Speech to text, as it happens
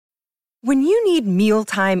When you need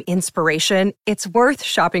mealtime inspiration, it's worth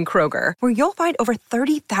shopping Kroger, where you'll find over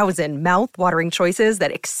 30,000 mouth-watering choices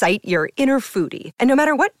that excite your inner foodie. And no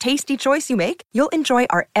matter what tasty choice you make, you'll enjoy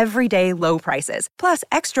our everyday low prices, plus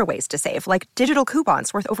extra ways to save, like digital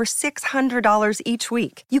coupons worth over $600 each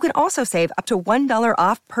week. You can also save up to $1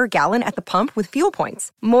 off per gallon at the pump with fuel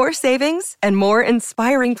points. More savings and more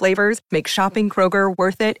inspiring flavors make shopping Kroger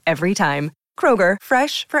worth it every time. Kroger,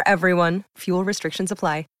 fresh for everyone. Fuel restrictions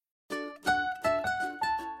apply.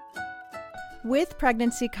 With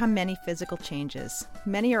pregnancy come many physical changes.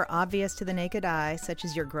 Many are obvious to the naked eye, such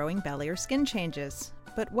as your growing belly or skin changes.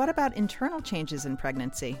 But what about internal changes in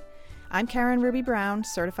pregnancy? I'm Karen Ruby Brown,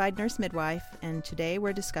 certified nurse midwife, and today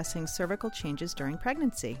we're discussing cervical changes during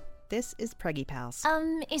pregnancy. This is Preggy Pals.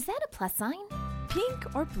 Is that a plus sign?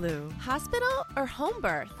 Pink or blue? Hospital or home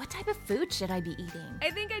birth? What type of food should I be eating?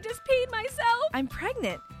 I think I just peed myself. I'm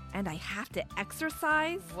pregnant and I have to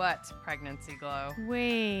exercise. What pregnancy glow?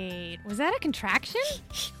 Wait, was that a contraction?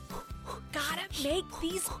 Gotta make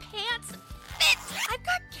these pants fit. I've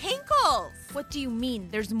got kinkles. What do you mean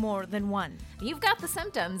there's more than one? You've got the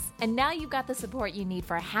symptoms, and now you've got the support you need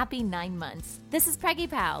for a happy 9 months. This is Preggy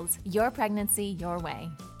Pals, your pregnancy, your way.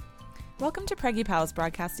 Welcome to Preggy Pals,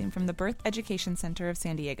 broadcasting from the Birth Education Center of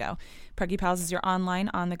San Diego. Preggy Pals is your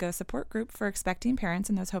online, on-the-go support group for expecting parents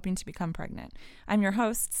and those hoping to become pregnant. I'm your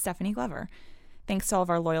host, Stephanie Glover. Thanks to all of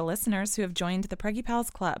our loyal listeners who have joined the Preggy Pals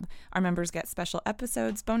Club. Our members get special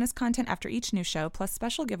episodes, bonus content after each new show, plus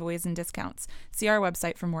special giveaways and discounts. See our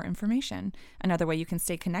website for more information. Another way you can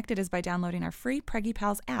stay connected is by downloading our free Preggy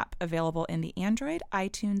Pals app, available in the Android,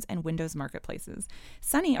 iTunes, and Windows marketplaces.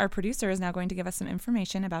 Sunny, our producer, is now going to give us some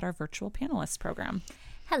information about our virtual panelist program.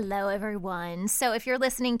 Hello, everyone. So if you're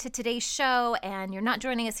listening to today's show and you're not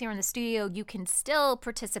joining us here in the studio, you can still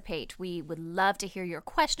participate. We would love to hear your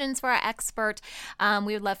questions for our expert.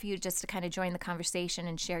 We would love for you just to kind of join the conversation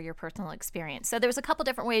and share your personal experience. So there's a couple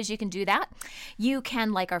different ways you can do that. You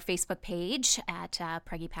can like our Facebook page at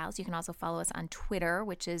Preggy Pals. You can also follow us on Twitter,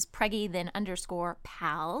 which is Preggy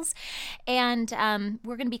 _Pals. And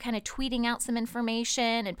we're going to be kind of tweeting out some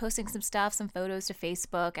information and posting some stuff, some photos to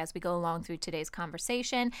Facebook as we go along through today's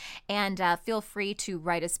conversation. And feel free to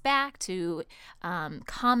write us back, to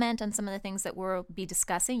comment on some of the things that we'll be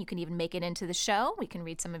discussing. You can even make it into the show. We can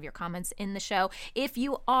read some of your comments in the show. If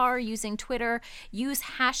you are using Twitter, use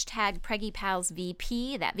hashtag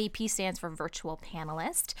PreggyPalsVP. That VP stands for Virtual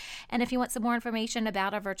Panelist. And if you want some more information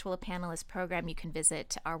about our Virtual Panelist program, you can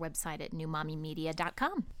visit our website at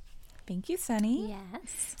newmommymedia.com. Thank you, Sunny.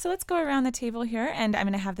 Yes. So let's go around the table here, and I'm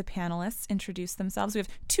going to have the panelists introduce themselves. We have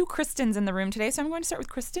two Kristens in the room today, so I'm going to start with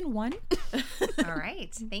Kristen 1. All right.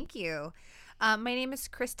 Thank you. My name is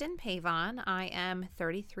Kristen Pavon. I am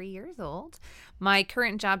 33 years old. My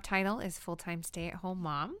current job title is full-time stay-at-home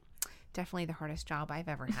mom. Definitely the hardest job I've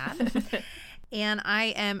ever had. And I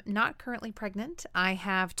am not currently pregnant. I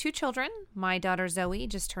have 2 children. My daughter Zoe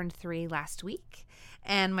just turned 3 last week,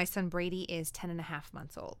 and my son Brady is 10 and a half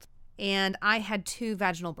months old. And I had 2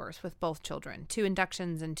 vaginal births with both children, 2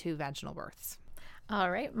 inductions and 2 vaginal births. All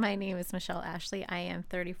right. My name is Michelle Ashley. I am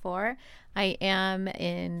 34. I am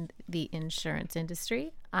in the insurance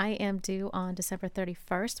industry. I am due on December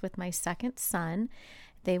 31st with my second son.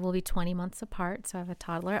 They will be 20 months apart, so I have a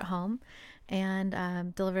toddler at home,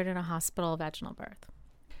 and delivered in a hospital vaginal birth.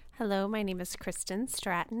 Hello, my name is Kristen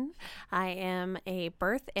Stratton. I am a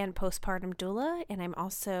birth and postpartum doula, and I'm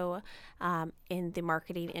also in the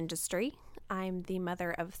marketing industry. I'm the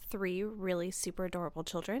mother of 3 really super adorable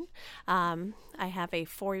children. I have a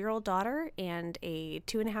 4-year-old daughter and a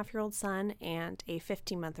 2.5-year-old son and a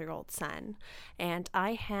 15-month-old son. And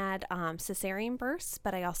I had cesarean births,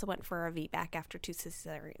 but I also went for a VBAC after 2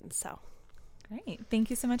 cesareans. So, Great.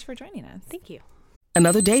 Thank you so much for joining us. thank you.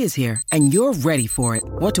 Another day is here, and you're ready for it.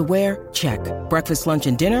 What to wear? Check. Breakfast, lunch,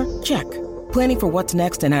 and dinner? Check. Planning for what's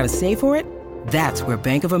next and how to save for it? That's where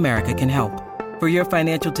Bank of America can help. For your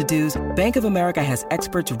financial to-dos, Bank of America has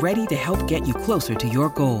experts ready to help get you closer to your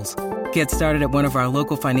goals. Get started at one of our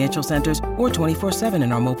local financial centers or 24/7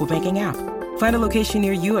 in our mobile banking app. Find a location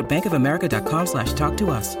near you at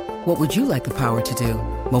bankofamerica.com/talktous. What would you like the power to do?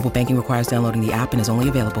 Mobile banking requires downloading the app and is only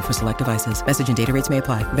available for select devices. Message and data rates may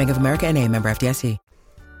apply. Bank of America N.A., member FDIC.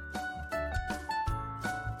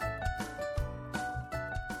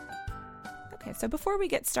 Okay, so before we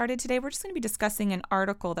get started today, we're just going to be discussing an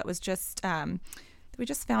article that was just that we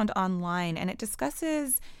just found online, and it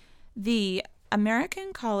discusses the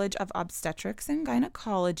American College of Obstetrics and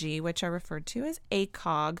Gynecology, which are referred to as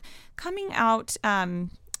ACOG, coming out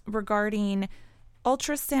regarding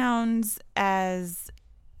ultrasounds as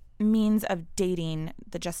means of dating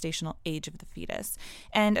the gestational age of the fetus.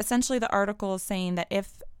 And essentially the article is saying that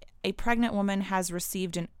if a pregnant woman has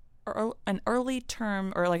received an early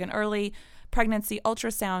term or like an early pregnancy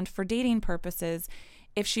ultrasound for dating purposes,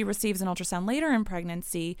 if she receives an ultrasound later in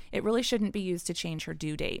pregnancy, it really shouldn't be used to change her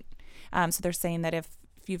due date. So they're saying that if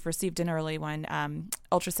you've received an early one,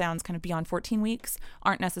 ultrasounds kind of beyond 14 weeks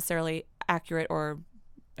aren't necessarily accurate or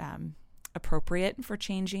appropriate for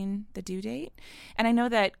changing the due date. And I know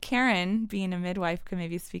that Karen, being a midwife, could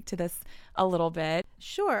maybe speak to this a little bit.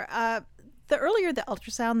 Sure. The earlier the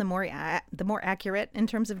ultrasound, the more accurate in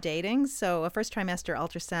terms of dating. So a first trimester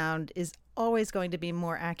ultrasound is always going to be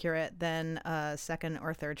more accurate than a second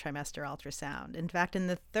or third trimester ultrasound. In fact, in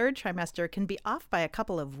the third trimester, it can be off by a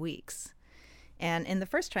couple of weeks. And in the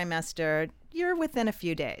first trimester, you're within a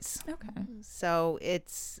few days. Okay. So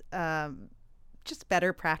it's just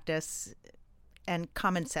better practice and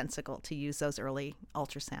commonsensical to use those early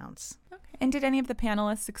ultrasounds. Okay. And did any of the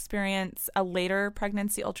panelists experience a later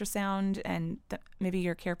pregnancy ultrasound and maybe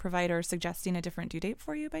your care provider suggesting a different due date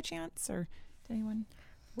for you by chance? Or did anyone?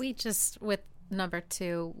 We just, with number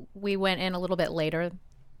 2, we went in a little bit later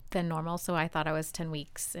than normal. So I thought I was 10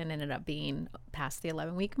 weeks and ended up being past the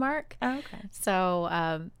 11-week mark. Oh, okay. So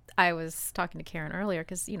I was talking to Karen earlier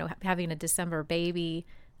because, having a December baby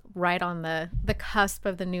right on the cusp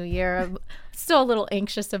of the new year, I'm still a little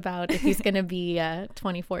anxious about if he's going to be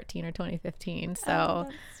 2014 or 2015. So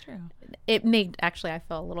that's true. It made, actually, I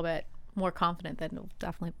feel a little bit more confident that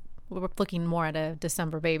definitely we're looking more at a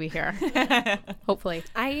December baby here, hopefully.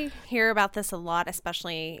 I hear about this a lot,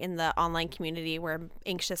 especially in the online community where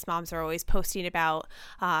anxious moms are always posting about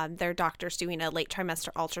their doctors doing a late trimester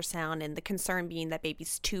ultrasound, and the concern being that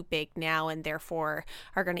baby's too big now and therefore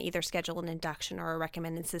are going to either schedule an induction or a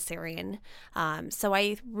recommended cesarean. So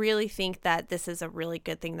I really think that this is a really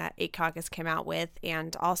good thing that ACOG has come out with,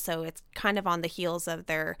 and also it's kind of on the heels of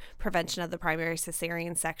their prevention of the primary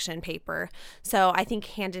cesarean section paper. So I think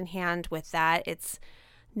hand in hand with that, it's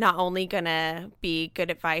not only going to be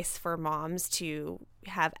good advice for moms to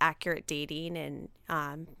have accurate dating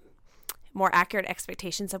and more accurate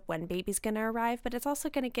expectations of when baby's going to arrive, but it's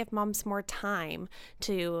also going to give moms more time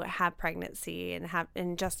to have pregnancy and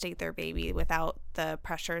gestate their baby without the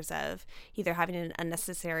pressures of either having an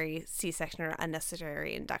unnecessary C-section or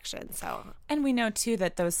unnecessary induction. And we know too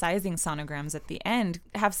that those sizing sonograms at the end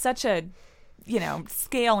have such a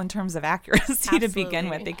scale in terms of accuracy. Absolutely. To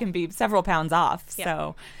begin with. They can be several pounds off. Yep.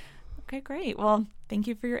 So, okay, great. Well, thank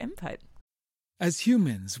you for your input. As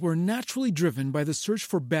humans, we're naturally driven by the search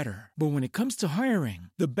for better. But when it comes to hiring,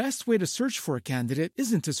 the best way to search for a candidate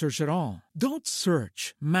isn't to search at all. Don't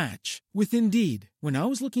search, match with Indeed. When I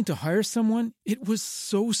was looking to hire someone, it was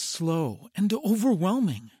so slow and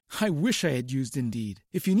overwhelming. I wish I had used Indeed.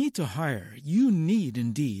 If you need to hire, you need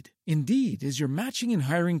Indeed. Indeed is your matching and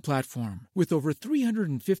hiring platform with over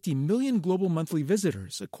 350 million global monthly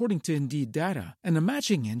visitors, according to Indeed data, and a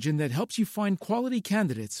matching engine that helps you find quality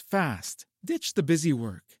candidates fast. Ditch the busy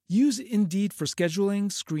work. Use Indeed for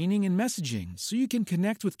scheduling, screening, and messaging so you can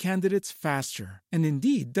connect with candidates faster. And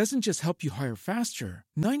Indeed doesn't just help you hire faster.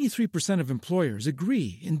 93% of employers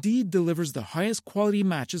agree Indeed delivers the highest quality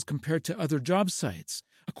matches compared to other job sites,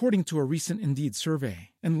 according to a recent Indeed survey.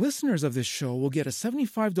 And listeners of this show will get a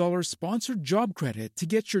 $75 sponsored job credit to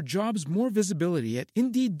get your jobs more visibility at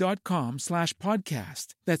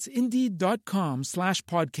Indeed.com/podcast. That's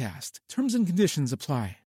Indeed.com/podcast. Terms and conditions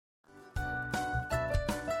apply.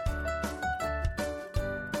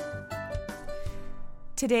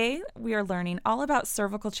 Today, we are learning all about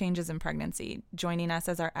cervical changes in pregnancy. Joining us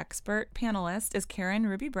as our expert panelist is Karen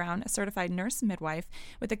Ruby Brown, a certified nurse midwife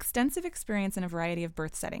with extensive experience in a variety of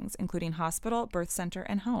birth settings, including hospital, birth center,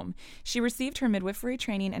 and home. She received her midwifery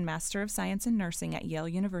training and Master of Science in Nursing at Yale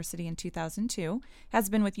University in 2002, has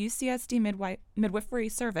been with UCSD Midwifery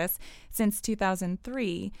Service since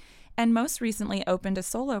 2003, and most recently opened a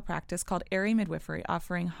solo practice called Airy Midwifery,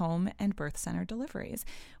 offering home and birth center deliveries.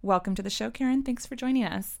 Welcome to the show, Karen. Thanks for joining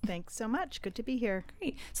us. Thanks so much. Good to be here.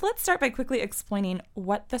 Great. So let's start by quickly explaining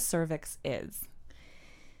what the cervix is.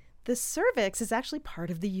 The cervix is actually part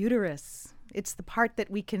of the uterus. It's the part that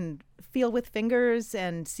we can feel with fingers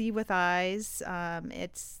and see with eyes.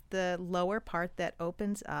 It's the lower part that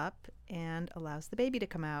opens up and allows the baby to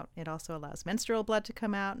come out. It also allows menstrual blood to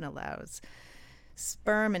come out and allows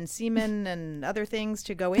sperm and semen and other things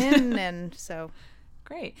to go in, and so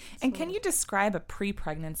great. And can you describe a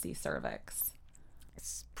pre-pregnancy cervix?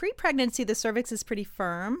 Pre-pregnancy, the cervix is pretty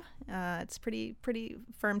firm. It's pretty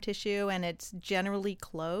firm tissue, and it's generally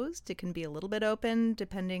closed. It can be a little bit open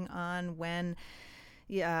depending on when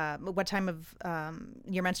what time of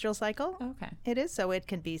your menstrual cycle it is. So it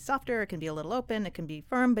can be softer, it can be a little open, it can be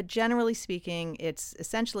firm, but generally speaking, it's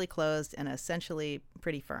essentially closed and essentially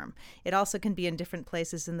pretty firm. It also can be in different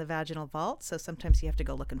places in the vaginal vault, so sometimes you have to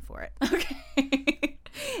go looking for it. Okay.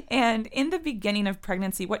 And in the beginning of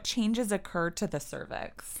pregnancy, what changes occur to the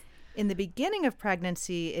cervix? In the beginning of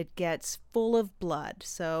pregnancy, it gets full of blood.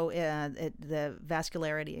 So the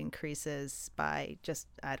vascularity increases by just,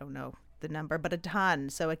 I don't know the number, but a ton.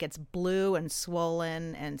 So it gets blue and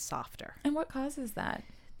swollen and softer. And what causes that?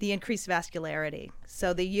 The increased vascularity.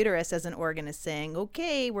 So the uterus as an organ is saying,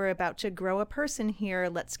 okay, we're about to grow a person here.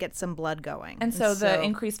 Let's get some blood going. And so the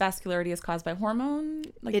increased vascularity is caused by hormone,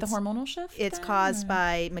 like the hormonal shift? It's caused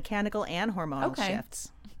by mechanical and hormonal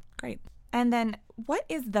shifts. Great. And then what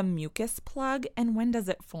is the mucus plug and when does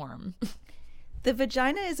it form? The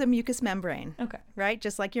vagina is a mucous membrane. Okay. Right?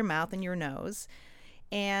 Just like your mouth and your nose.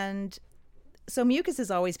 And so mucus is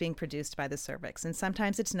always being produced by the cervix, and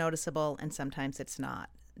sometimes it's noticeable and sometimes it's not.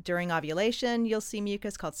 During ovulation, you'll see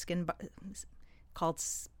mucus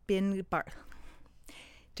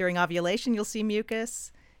During ovulation, you'll see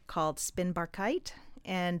mucus called Spinbarkite,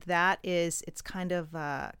 and it's kind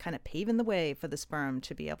of paving the way for the sperm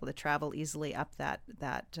to be able to travel easily up that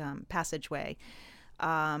passageway.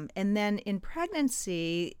 And then in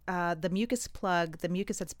pregnancy, the mucus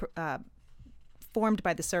that's formed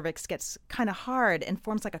by the cervix gets kind of hard and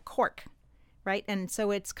forms like a cork, right? And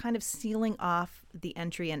so it's kind of sealing off the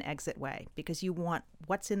entry and exit way because you want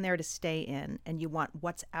what's in there to stay in and you want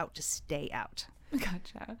what's out to stay out.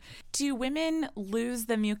 Gotcha. Do women lose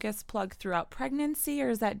the mucus plug throughout pregnancy, or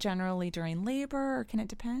is that generally during labor, or can it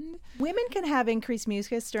depend? Women can have increased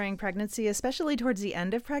mucus during pregnancy, especially towards the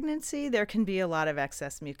end of pregnancy. There can be a lot of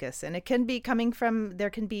excess mucus, and it can be there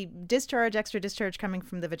can be extra discharge coming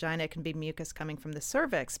from the vagina. It can be mucus coming from the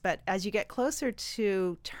cervix. But as you get closer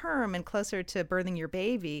to term and closer to birthing your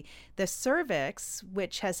baby, the cervix,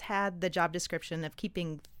 which has had the job description of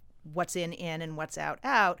keeping what's in and what's out,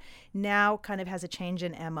 now kind of has a change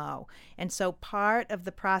in MO. And so part of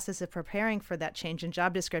the process of preparing for that change in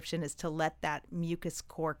job description is to let that mucus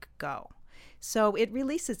cork go. So it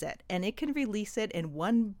releases it, and it can release it in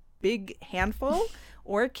one big handful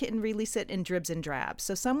or it can release it in dribs and drabs.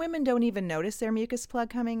 So some women don't even notice their mucus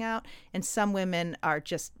plug coming out, and some women are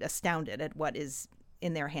just astounded at what is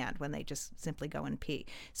in their hand when they just simply go and pee.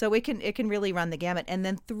 So it can really run the gamut. And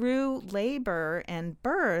then through labor and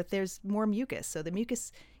birth, there's more mucus. So the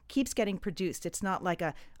mucus keeps getting produced. It's not like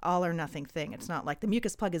a all or nothing thing. It's not like the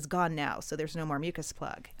mucus plug is gone now, so there's no more mucus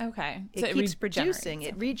plug. Okay. It keeps producing.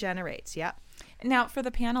 It regenerates. Yeah. Now, for the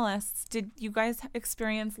panelists, did you guys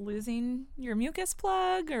experience losing your mucus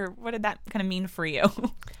plug, or what did that kind of mean for you?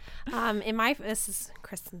 This is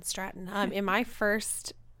Kristen Stratton. In my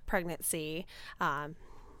first pregnancy,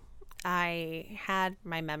 I had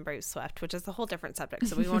my membranes swept, which is a whole different subject,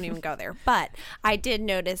 so we won't even go there. But I did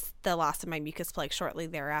notice the loss of my mucus plug shortly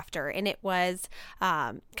thereafter, and it was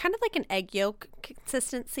kind of like an egg yolk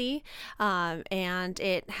consistency, and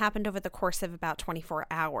it happened over the course of about 24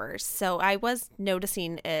 hours. So I was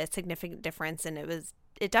noticing a significant difference, and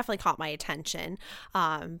it definitely caught my attention.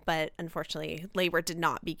 But unfortunately, labor did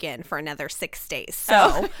not begin for another 6 days.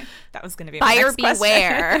 So that was going to be buyer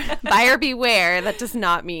beware. Buyer beware. That does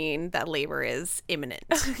not mean that labor is imminent.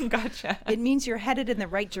 Gotcha. It means you're headed in the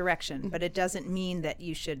right direction, but it doesn't mean that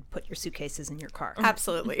you should put your suitcases in your car.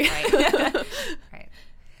 Absolutely. Right.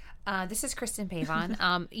 This is Kristen Pavon.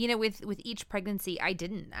 With each pregnancy, I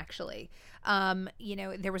didn't actually.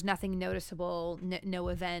 There was nothing noticeable, no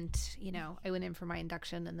event. I went in for my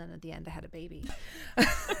induction, and then at the end, I had a baby. But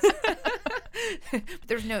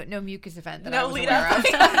there's no mucus event that I was aware of.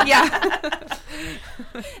 Yeah.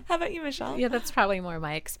 How about you, Michelle? Yeah, that's probably more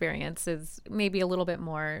my experience. Is maybe a little bit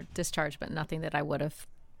more discharge, but nothing that I would have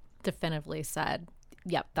definitively said,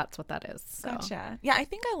 yep, that's what that is. So. Gotcha. Yeah, I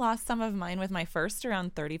think I lost some of mine with my first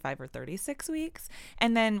around 35 or 36 weeks.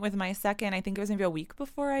 And then with my second, I think it was maybe a week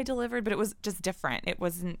before I delivered, but it was just different. It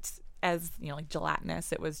wasn't as, like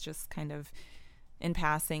gelatinous. It was just kind of in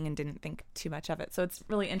passing and didn't think too much of it. So it's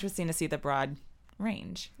really interesting to see the broad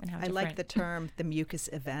range and how I like the term the mucus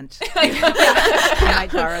event. I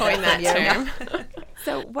might borrow that term.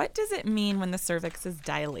 So what does it mean when the cervix is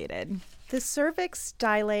dilated? The cervix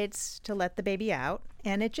dilates to let the baby out,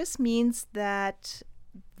 and it just means that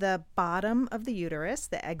the bottom of the uterus,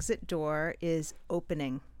 the exit door, is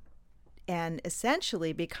opening and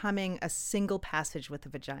essentially becoming a single passage with the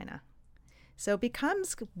vagina. So it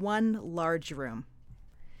becomes one large room.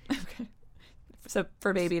 Okay. So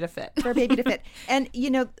for baby to fit. For baby to fit. And,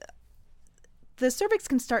 the cervix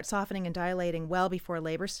can start softening and dilating well before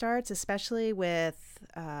labor starts, especially with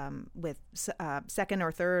second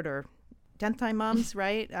or third or 10th time moms,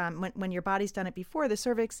 right? When your body's done it before, the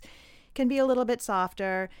cervix can be a little bit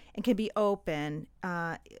softer and can be open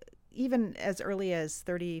even as early as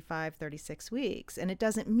 35, 36 weeks. And it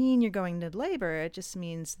doesn't mean you're going to labor. It just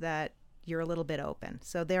means that you're a little bit open.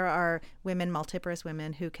 So there are women, multiparous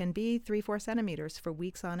women, who can be 3-4 centimeters for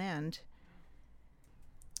weeks on end.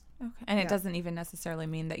 Okay. And it doesn't even necessarily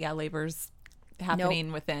mean that, labor's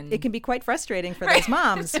happening within. It can be quite frustrating for those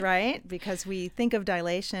moms, right? Because we think of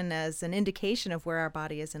dilation as an indication of where our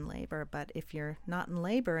body is in labor. But if you're not in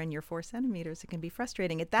labor and you're 4 centimeters, it can be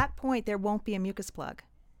frustrating. At that point, there won't be a mucus plug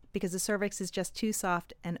because the cervix is just too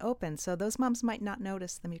soft and open. So those moms might not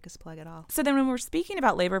notice the mucus plug at all. So then when we're speaking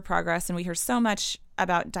about labor progress and we hear so much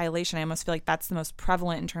about dilation, I almost feel like that's the most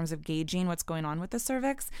prevalent in terms of gauging what's going on with the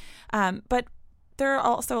cervix. But there are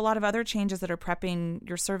also a lot of other changes that are prepping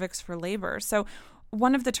your cervix for labor. So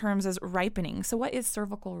one of the terms is ripening. So what is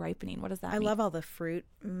cervical ripening? What does that mean? I love all the fruit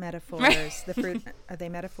metaphors. The fruit, are they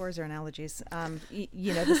metaphors or analogies?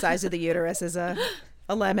 The size of the uterus is a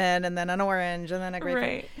lemon and then an orange and then a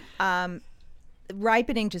grapefruit. Right.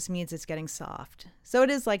 Ripening just means it's getting soft. So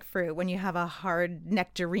it is like fruit. When you have a hard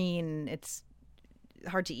nectarine, it's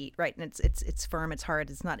hard to eat, right? And it's firm, it's hard,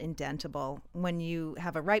 it's not indentable. When you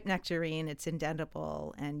have a ripe nectarine, it's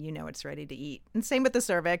indentable and it's ready to eat. And same with the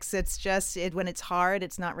cervix. It's just when it's hard,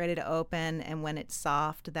 it's not ready to open, and when it's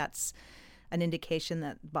soft, that's an indication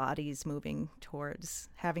that body's moving towards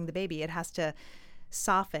having the baby. It has to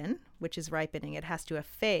soften, which is ripening. It has to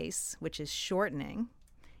efface, which is shortening,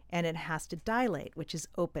 and it has to dilate, which is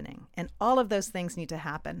opening. And all of those things need to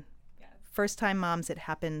happen. First-time moms, it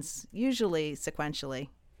happens usually sequentially,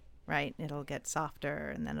 right? It'll get softer,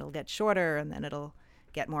 and then it'll get shorter, and then it'll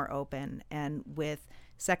get more open. And with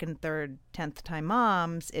second, third, 10th time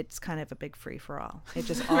moms, it's kind of a big free-for-all. It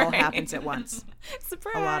just all happens at once.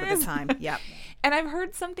 Surprise! A lot of the time, yep. And I've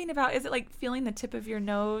heard something about, is it like feeling the tip of your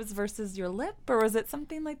nose versus your lip, or was it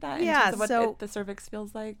something like that? Yeah, in terms of what the cervix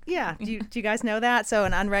feels like? Yeah, do you guys know that? So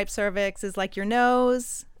an unripe cervix is like your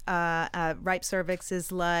nose. A ripe cervix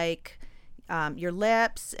is like your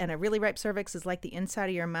lips, and a really ripe cervix is like the inside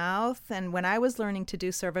of your mouth. And when I was learning to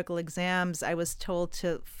do cervical exams, I was told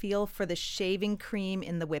to feel for the shaving cream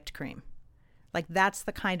in the whipped cream. Like that's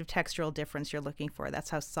the kind of textural difference you're looking for. That's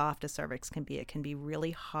how soft a cervix can be. It can be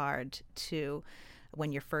really hard to,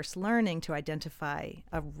 when you're first learning, to identify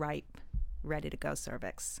a ripe, ready-to-go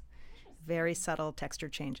cervix. Very subtle texture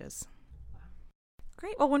changes.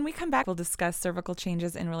 Great. Well, when we come back, we'll discuss cervical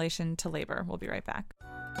changes in relation to labor. We'll be right back.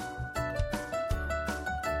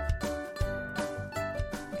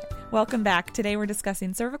 Welcome back. Today we're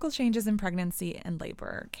discussing cervical changes in pregnancy and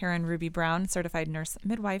labor. Karen Ruby Brown, certified nurse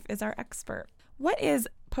midwife, is our expert. What is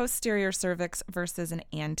posterior cervix versus an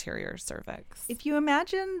anterior cervix? If you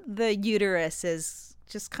imagine the uterus is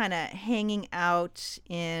just kind of hanging out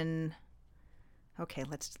in, okay,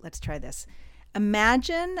 let's try this.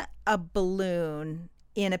 Imagine a balloon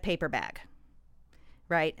in a paper bag,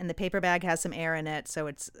 right? And the paper bag has some air in it, so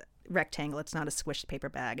it's rectangle. It's not a squished paper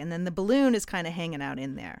bag. And then the balloon is kind of hanging out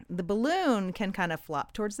in there. The balloon can kind of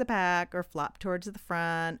flop towards the back or flop towards the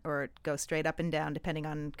front or go straight up and down depending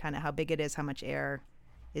on kind of how big it is, how much air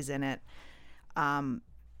is in it.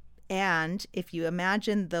 And if you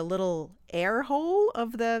imagine the little air hole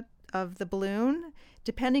of the balloon,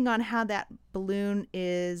 depending on how that balloon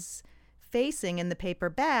is facing in the paper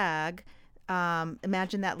bag,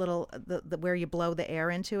 imagine that little, where you blow the air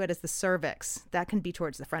into it as the cervix. That can be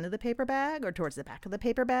towards the front of the paper bag or towards the back of the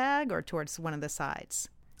paper bag or towards one of the sides.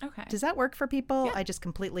 Okay. Does that work for people? Yeah. I just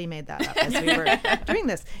completely made that up as we were doing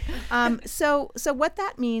this. So what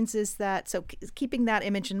that means is that, so keeping that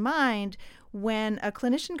image in mind, when a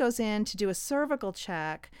clinician goes in to do a cervical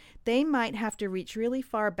check, they might have to reach really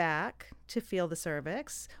far back to feel the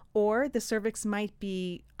cervix, or the cervix might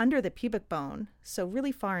be under the pubic bone, so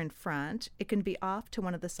really far in front. It can be off to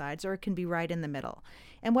one of the sides, or it can be right in the middle.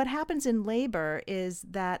 And what happens in labor is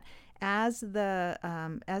that as the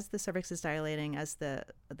cervix is dilating, as the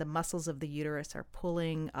muscles of the uterus are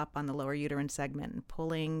pulling up on the lower uterine segment and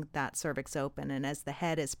pulling that cervix open, and as the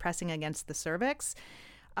head is pressing against the cervix,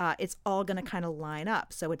 it's all going to kind of line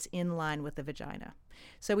up, so it's in line with the vagina.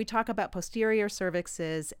 So we talk about posterior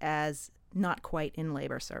cervixes as not quite in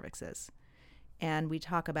labor cervixes. And we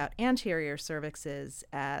talk about anterior cervixes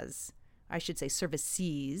as, I should say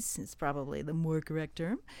cervices, is probably the more correct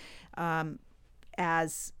term,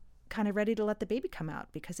 as kind of ready to let the baby come out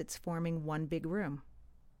because it's forming one big room,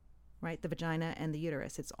 right? The vagina and the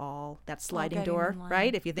uterus. It's all that sliding door,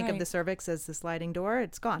 right? If you think of the cervix as the sliding door,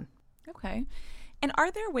 it's gone. Okay. And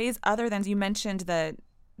are there ways other than, you mentioned the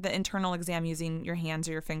internal exam using your hands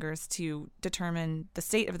or your fingers to determine the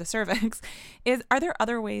state of the cervix, are there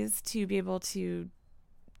other ways to be able to,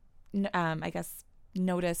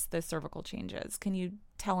 notice the cervical changes? Can you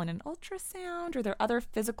tell in an ultrasound? Are there other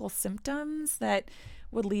physical symptoms that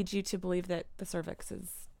would lead you to believe that the cervix is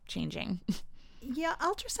changing? Yeah,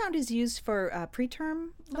 ultrasound is used for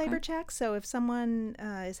preterm labor checks. So if someone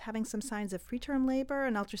is having some signs of preterm labor,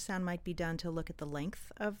 an ultrasound might be done to look at the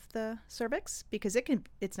length of the cervix, because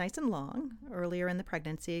it's nice and long. Earlier in the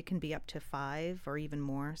pregnancy, it can be up to 5 or even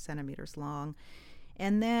more centimeters long.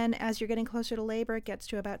 And then as you're getting closer to labor, it gets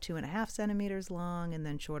to about 2.5 centimeters long, and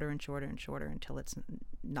then shorter and shorter and shorter until it's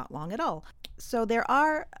not long at all. So there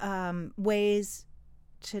are ways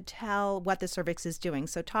to tell what the cervix is doing.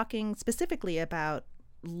 So talking specifically about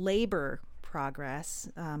labor progress,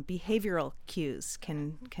 behavioral cues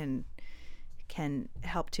can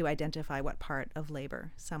help to identify what part of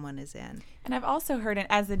labor someone is in. And I've also heard, and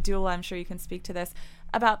as a doula, I'm sure you can speak to this,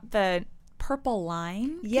 about the purple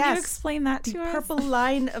line. Yes. Can you explain that to us? The purple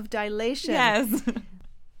line of dilation. Yes.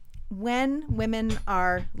 When women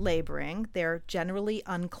are laboring, they're generally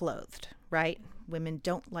unclothed, right? Women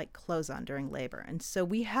don't like clothes on during labor. And so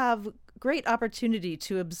we have great opportunity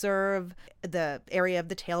to observe the area of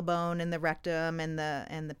the tailbone and the rectum and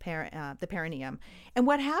the perineum. And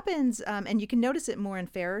what happens, and you can notice it more in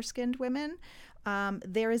fairer-skinned women,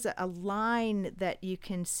 there is a line that you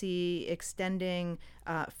can see extending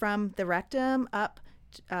from the rectum up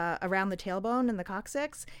around the tailbone and the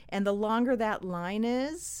coccyx. And the longer that line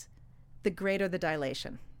is, the greater the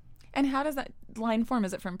dilation. And how does that line form?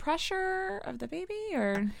 Is it from pressure of the baby,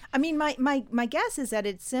 or? I mean, my guess is that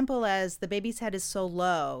it's simple as the baby's head is so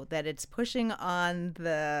low that it's pushing on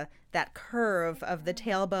that curve of the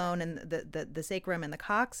tailbone and the sacrum and the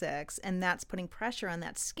coccyx, and that's putting pressure on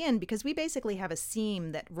that skin, because we basically have a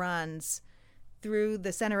seam that runs through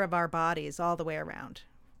the center of our bodies all the way around.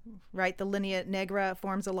 Right? The linea nigra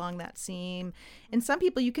forms along that seam. And some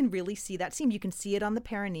people, you can really see that seam. You can see it on the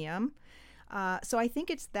perineum. So I think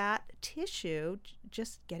it's that tissue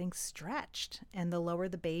just getting stretched, and the lower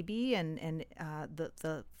the baby and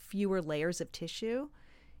the fewer layers of tissue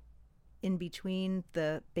in between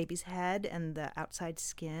the baby's head and the outside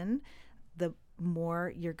skin, the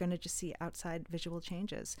more you're going to just see outside visual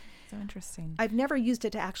changes. So interesting. I've never used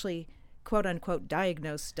it to actually quote unquote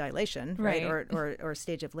diagnose dilation, right? Or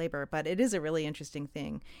stage of labor, but it is a really interesting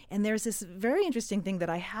thing. And there's this very interesting thing that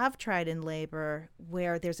I have tried in labor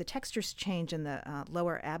where there's a texture change in the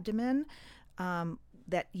lower abdomen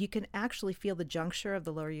that you can actually feel the juncture of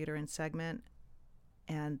the lower uterine segment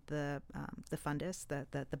and the fundus,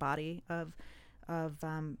 the body of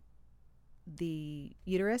the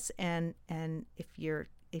uterus, and if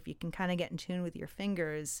you can kind of get in tune with your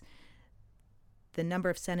fingers, the number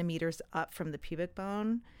of centimeters up from the pubic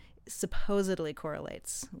bone supposedly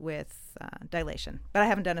correlates with dilation. But I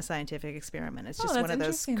haven't done a scientific experiment. It's just one of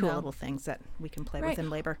those cool little things that we can play with in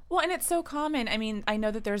labor. Well, and it's so common. I mean, I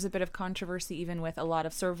know that there's a bit of controversy even with a lot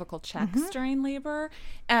of cervical checks during labor.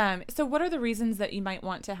 So what are the reasons that you might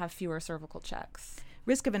want to have fewer cervical checks?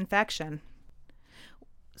 Risk of infection.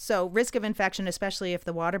 So risk of infection, especially if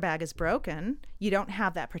the water bag is broken, you don't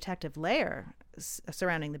have that protective layer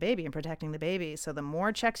surrounding the baby and protecting the baby. So the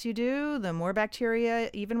more checks you do, the more bacteria,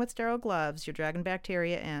 even with sterile gloves, you're dragging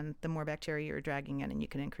bacteria in, the more bacteria you're dragging in, and you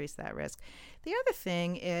can increase that risk. The other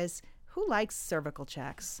thing is, who likes cervical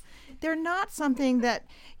checks? They're not something that,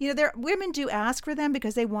 women do ask for them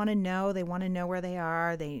because they want to know where they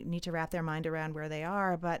are. They need to wrap their mind around where they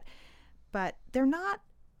are, but they're not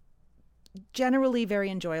generally very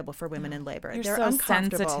enjoyable for women in labor. They're so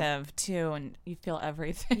sensitive too, and you feel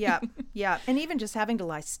everything. Yeah. And even just having to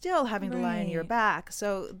lie still, having to lie on your back.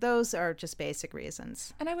 So those are just basic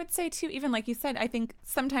reasons. And I would say too, even like you said, I think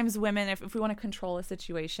sometimes women, if we want to control a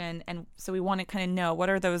situation, and so we want to kind of know what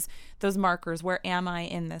are those markers, where am I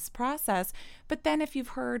in this process? But then if you've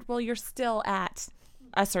heard, well, you're still at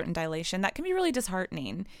a certain dilation, that can be really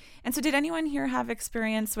disheartening. And so did anyone here have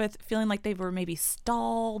experience with feeling like they were maybe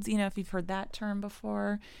stalled, if you've heard that term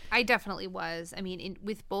before? I definitely was. I mean,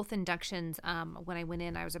 with both inductions, when I went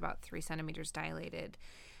in, I was about 3 centimeters dilated,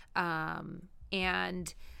 and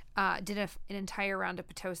did an entire round of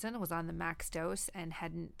Pitocin, was on the max dose, and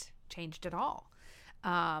hadn't changed at all,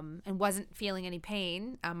 and wasn't feeling any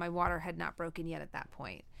pain. My water had not broken yet at that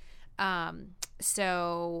point.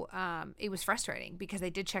 So it was frustrating because they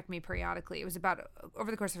did check me periodically. It was over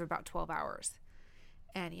the course of about 12 hours.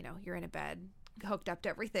 And, you're in a bed hooked up to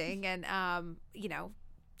everything. And,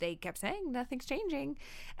 they kept saying nothing's changing.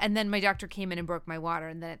 And then my doctor came in and broke my water.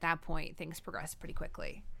 And then at that point, things progressed pretty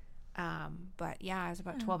quickly. But yeah, it was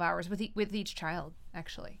about 12 hours with each child,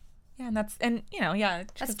 actually. Yeah, and that's 12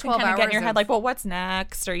 kind of get in your hours head like, well, what's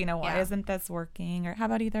next? Or, why Yeah. isn't this working? Or how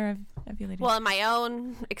about either of you ladies? Well, in my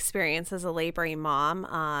own experience as a laboring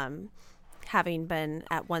mom, having been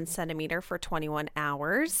at 1 centimeter for 21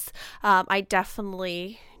 hours, I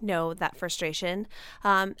definitely know that frustration.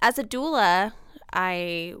 As a doula,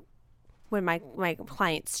 when my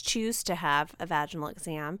clients choose to have a vaginal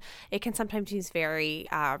exam, it can sometimes be very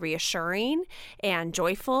reassuring and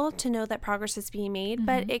joyful to know that progress is being made,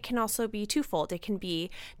 but it can also be twofold. It can be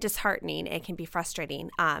disheartening. It can be frustrating.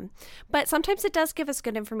 But sometimes it does give us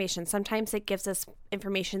good information. Sometimes it gives us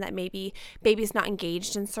information that maybe baby's not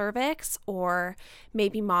engaged in cervix, or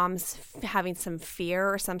maybe mom's having some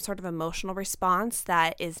fear or some sort of emotional response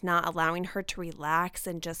that is not allowing her to relax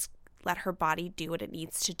and just let her body do what it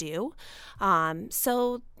needs to do.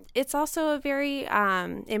 So it's also a very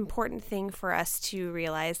important thing for us to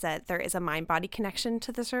realize that there is a mind-body connection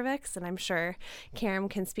to the cervix, and I'm sure Karen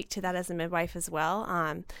can speak to that as a midwife as well.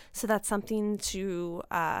 So that's something to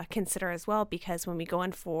consider as well, because when we go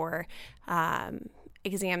in for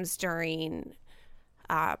exams during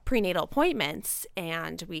prenatal appointments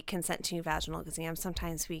and we consent to vaginal exams,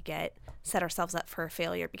 sometimes we set ourselves up for a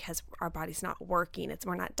failure because our body's not working.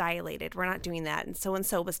 We're not dilated. We're not doing that. And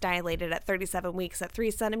so was dilated at 37 weeks at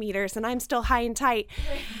 3 centimeters, and I'm still high and tight.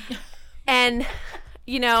 And,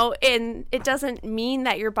 and it doesn't mean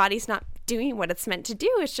that your body's not doing what it's meant to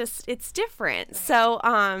do. It's just, it's different. So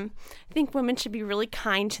I think women should be really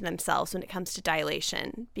kind to themselves when it comes to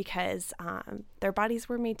dilation, because their bodies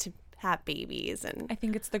were made to have babies. And I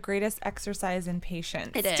think it's the greatest exercise in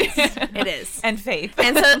patience. It is. It is. And faith.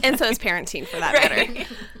 And so is parenting, for that matter.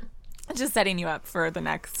 Just setting you up for the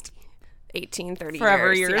next 18, 30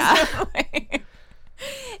 forever years. Yeah.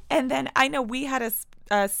 And then I know we had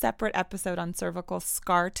a separate episode on cervical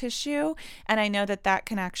scar tissue, and I know that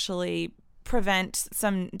can actually prevent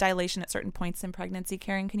some dilation at certain points in pregnancy.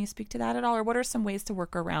 Karen, can you speak to that at all? Or what are some ways to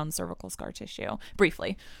work around cervical scar tissue?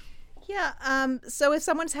 Briefly. Yeah. So if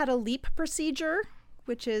someone's had a LEAP procedure,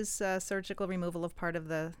 which is surgical removal of part of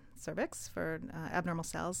the cervix for abnormal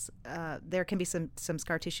cells, there can be some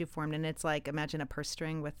scar tissue formed. And it's like, imagine a purse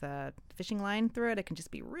string with a fishing line through it. It can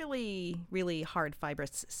just be really, really hard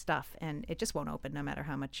fibrous stuff. And it just won't open no matter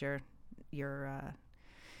how much you're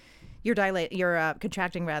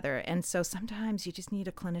contracting rather. And so sometimes you just need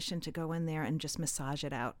a clinician to go in there and just massage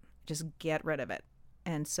it out, just get rid of it.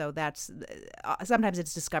 And so that's sometimes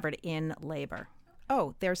it's discovered in labor.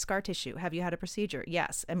 Oh, there's scar tissue. Have you had a procedure?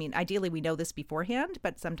 Yes. I mean, ideally we know this beforehand,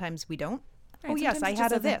 but sometimes we don't. Right, oh, yes, I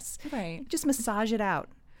had this. Right. Just massage it out.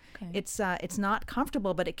 Okay. It's not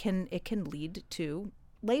comfortable, but it can lead to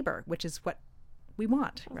labor, which is what we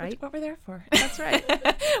want, right? What we're there for. That's right.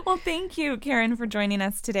 Well, thank you, Karen, for joining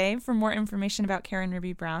us today. For more information about Karen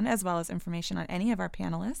Ruby Brown, as well as information on any of our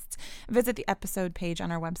panelists, visit the episode page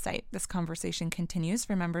on our website. This conversation continues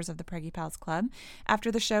for members of the Preggy Pals Club.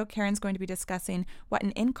 After the show, Karen's going to be discussing what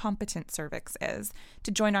an incompetent cervix is.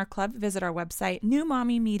 To join our club, visit our website,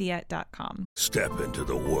 newmommymedia.com. Step into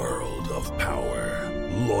the world of power,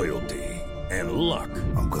 loyalty, and luck.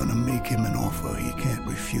 I'm gonna make him an offer he can't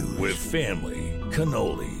refuse. With family,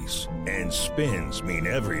 cannolis, and spins mean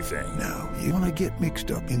everything. Now, you wanna get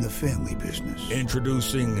mixed up in the family business.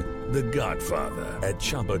 Introducing The Godfather at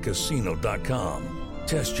ChumbaCasino.com.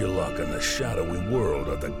 Test your luck in the shadowy world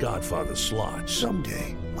of The Godfather slot.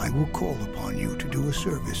 Someday, I will call upon you to do a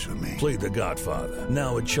service for me. Play The Godfather,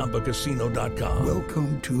 now at ChumbaCasino.com.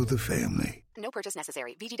 Welcome to the family. No purchase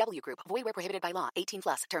necessary. VGW Group. Void where prohibited by law.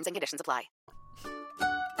 18+. Terms and conditions apply.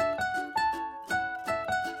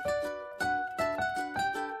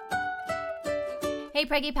 Hey,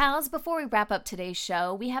 Preggy Pals, before we wrap up today's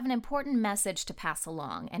show, we have an important message to pass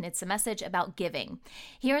along, and it's a message about giving.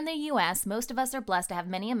 Here in the U.S., most of us are blessed to have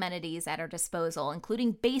many amenities at our disposal,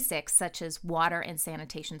 including basics such as water and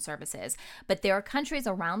sanitation services. But there are countries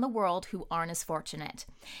around the world who aren't as fortunate.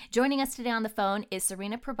 Joining us today on the phone is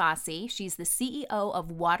Serena Probasi. She's the CEO of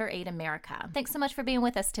WaterAid America. Thanks so much for being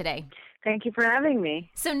with us today. Thank you for having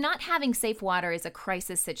me. So not having safe water is a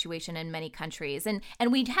crisis situation in many countries. And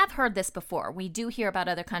we have heard this before. We do hear about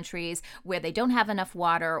other countries where they don't have enough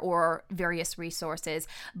water or various resources.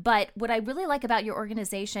 But what I really like about your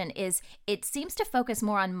organization is it seems to focus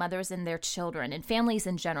more on mothers and their children and families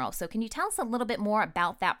in general. So can you tell us a little bit more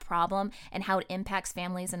about that problem and how it impacts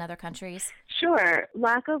families in other countries? Sure.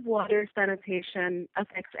 Lack of water sanitation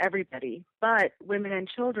affects everybody, but women and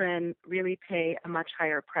children really pay a much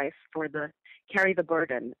higher price carry the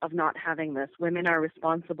burden of not having this. Women are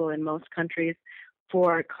responsible in most countries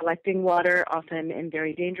for collecting water, often in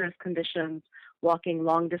very dangerous conditions, walking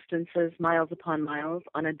long distances, miles upon miles,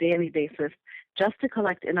 on a daily basis, just to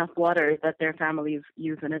collect enough water that their families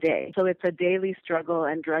use in a day. So it's a daily struggle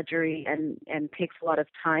and drudgery and takes a lot of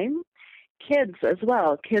time. Kids as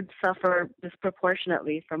well. Kids suffer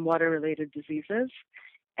disproportionately from water-related diseases,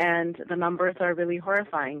 and the numbers are really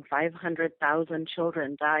horrifying. 500,000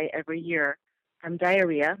 children die every year from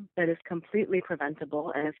diarrhea that is completely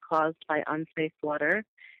preventable and is caused by unsafe water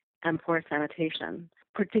and poor sanitation.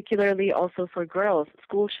 Particularly also for girls,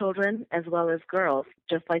 school children as well as girls.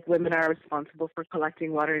 Just like women are responsible for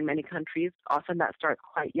collecting water in many countries, often that starts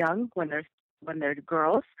quite young when they're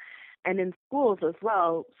girls. And in schools as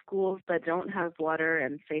well, schools that don't have water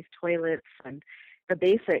and safe toilets and the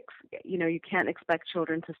basics, you can't expect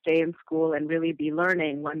children to stay in school and really be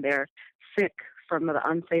learning when they're sick from the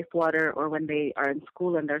unsafe water, or when they are in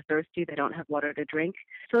school and they're thirsty, they don't have water to drink.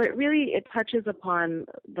 So it touches upon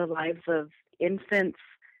the lives of infants,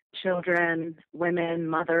 children, women,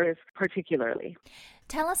 mothers, particularly.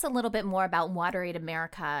 Tell us a little bit more about WaterAid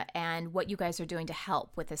America and what you guys are doing to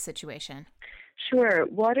help with this situation. Sure.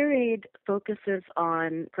 WaterAid focuses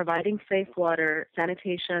on providing safe water,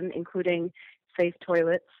 sanitation, including safe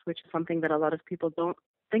toilets, which is something that a lot of people don't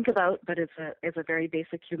think about, but is a very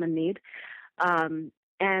basic human need.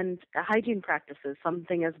 And hygiene practices,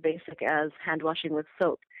 something as basic as hand washing with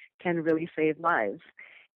soap, can really save lives.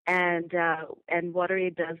 And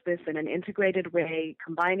WaterAid does this in an integrated way,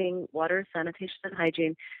 combining water, sanitation, and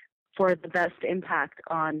hygiene for the best impact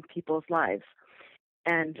on people's lives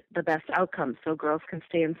and the best outcomes. So girls can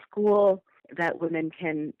stay in school, that women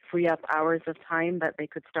can free up hours of time that they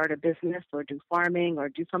could start a business or do farming or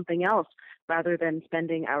do something else rather than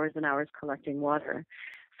spending hours and hours collecting water.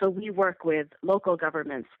 So we work with local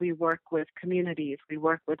governments, we work with communities, we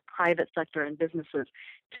work with private sector and businesses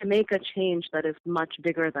to make a change that is much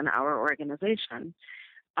bigger than our organization.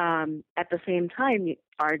 At the same time,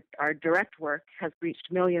 our direct work has reached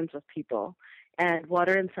millions of people. And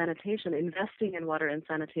water and sanitation, investing in water and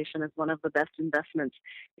sanitation is one of the best investments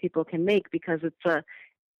people can make because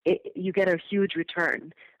you get a huge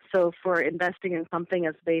return. So for investing in something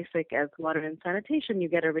as basic as water and sanitation, you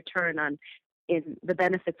get a return in the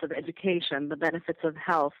benefits of education, the benefits of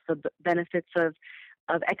health, the benefits of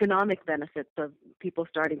economic benefits of people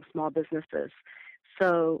starting small businesses.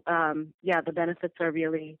 So, the benefits are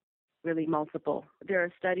really, really multiple. There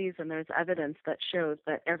are studies and there's evidence that shows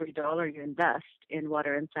that every dollar you invest in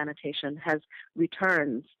water and sanitation has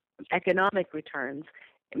returns, economic returns,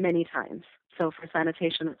 many times. So for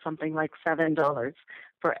sanitation, it's something like $7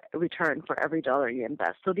 for return for every dollar you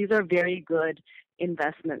invest. So these are very good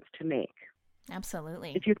investments to make.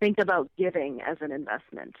 Absolutely. If you think about giving as an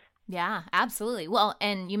investment. Yeah, absolutely. Well,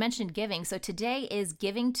 and you mentioned giving. So today is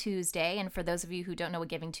Giving Tuesday. And for those of you who don't know what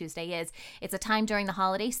Giving Tuesday is, it's a time during the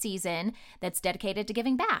holiday season that's dedicated to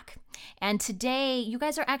giving back. And today, you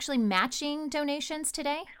guys are actually matching donations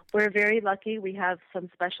today? We're very lucky. We have some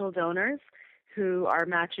special donors who are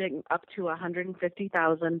matching up to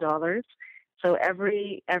 $150,000. So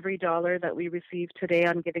every dollar that we receive today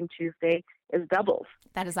on Giving Tuesday is doubled.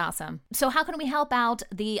 That is awesome. So how can we help out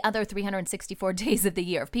the other 364 days of the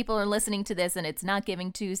year? If people are listening to this and it's not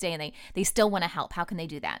Giving Tuesday and they still want to help, how can they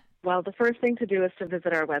do that? Well, the first thing to do is to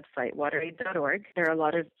visit our website, wateraid.org. There are a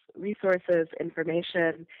lot of resources,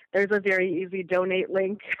 information. There's a very easy donate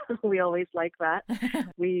link. We always like that.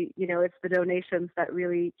 It's the donations that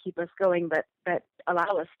really keep us going, that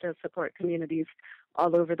allow us to support communities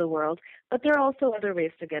all over the world. But there are also other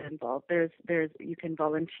ways to get involved. You can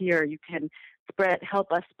volunteer, you can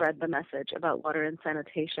help us spread the message about water and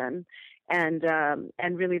sanitation. And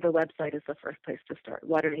really the website is the first place to start,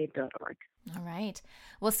 wateraid.org. All right.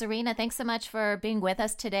 Well, Serena, thanks so much for being with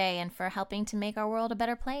us today and for helping to make our world a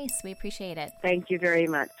better place. We appreciate it. Thank you very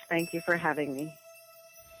much. Thank you for having me.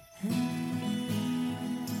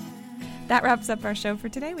 That wraps up our show for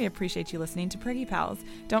today. We appreciate you listening to Preggy Pals.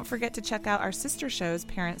 Don't forget to check out our sister shows,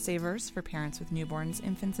 Parent Savers for parents with newborns,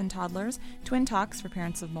 infants, and toddlers, Twin Talks for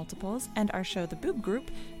parents of multiples, and our show, The Boob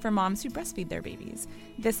Group, for moms who breastfeed their babies.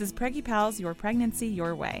 This is Preggy Pals, your pregnancy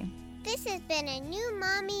your way. This has been a New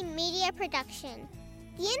Mommy Media production.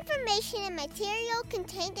 The information and material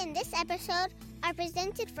contained in this episode are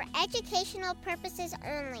presented for educational purposes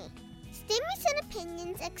only. Statements and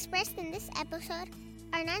opinions expressed in this episode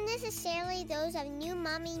are not necessarily those of New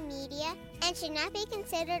Mommy Media and should not be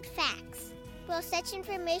considered facts. While such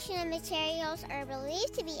information and materials are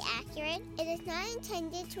believed to be accurate, it is not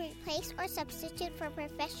intended to replace or substitute for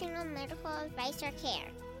professional medical advice or care,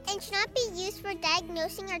 and should not be used for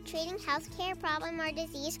diagnosing or treating healthcare problem or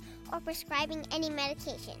disease or prescribing any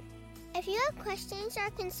medication. If you have questions or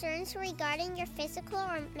concerns regarding your physical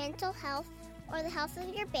or mental health or the health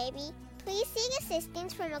of your baby, please seek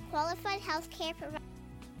assistance from a qualified healthcare provider.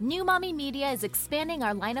 New Mommy Media is expanding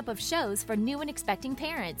our lineup of shows for new and expecting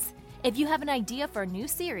parents. If you have an idea for a new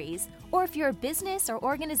series, or if you're a business or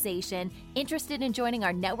organization interested in joining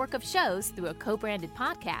our network of shows through a co-branded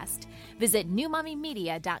podcast, visit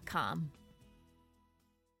newmommymedia.com.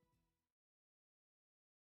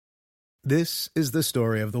 This is the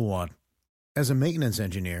story of the one. As a maintenance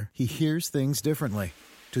engineer, he hears things differently.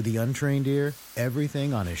 To the untrained ear,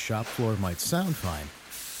 everything on his shop floor might sound fine,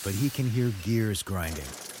 but he can hear gears grinding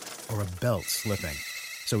or a belt slipping.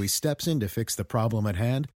 So he steps in to fix the problem at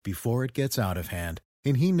hand before it gets out of hand.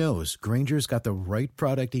 And he knows Grainger's got the right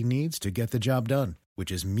product he needs to get the job done,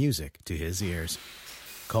 which is music to his ears.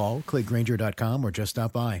 Call, click Grainger.com, or just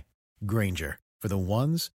stop by. Grainger, for the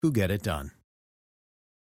ones who get it done.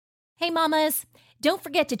 Hey mamas, don't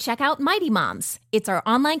forget to check out Mighty Moms. It's our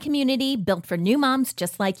online community built for new moms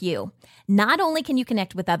just like you. Not only can you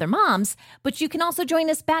connect with other moms, but you can also join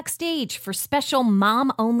us backstage for special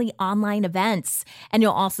mom-only online events. And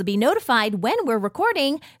you'll also be notified when we're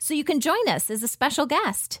recording so you can join us as a special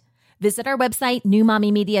guest. Visit our website,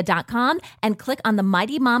 newmommymedia.com, and click on the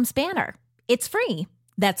Mighty Moms banner. It's free.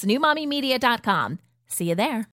 That's newmommymedia.com. See you there.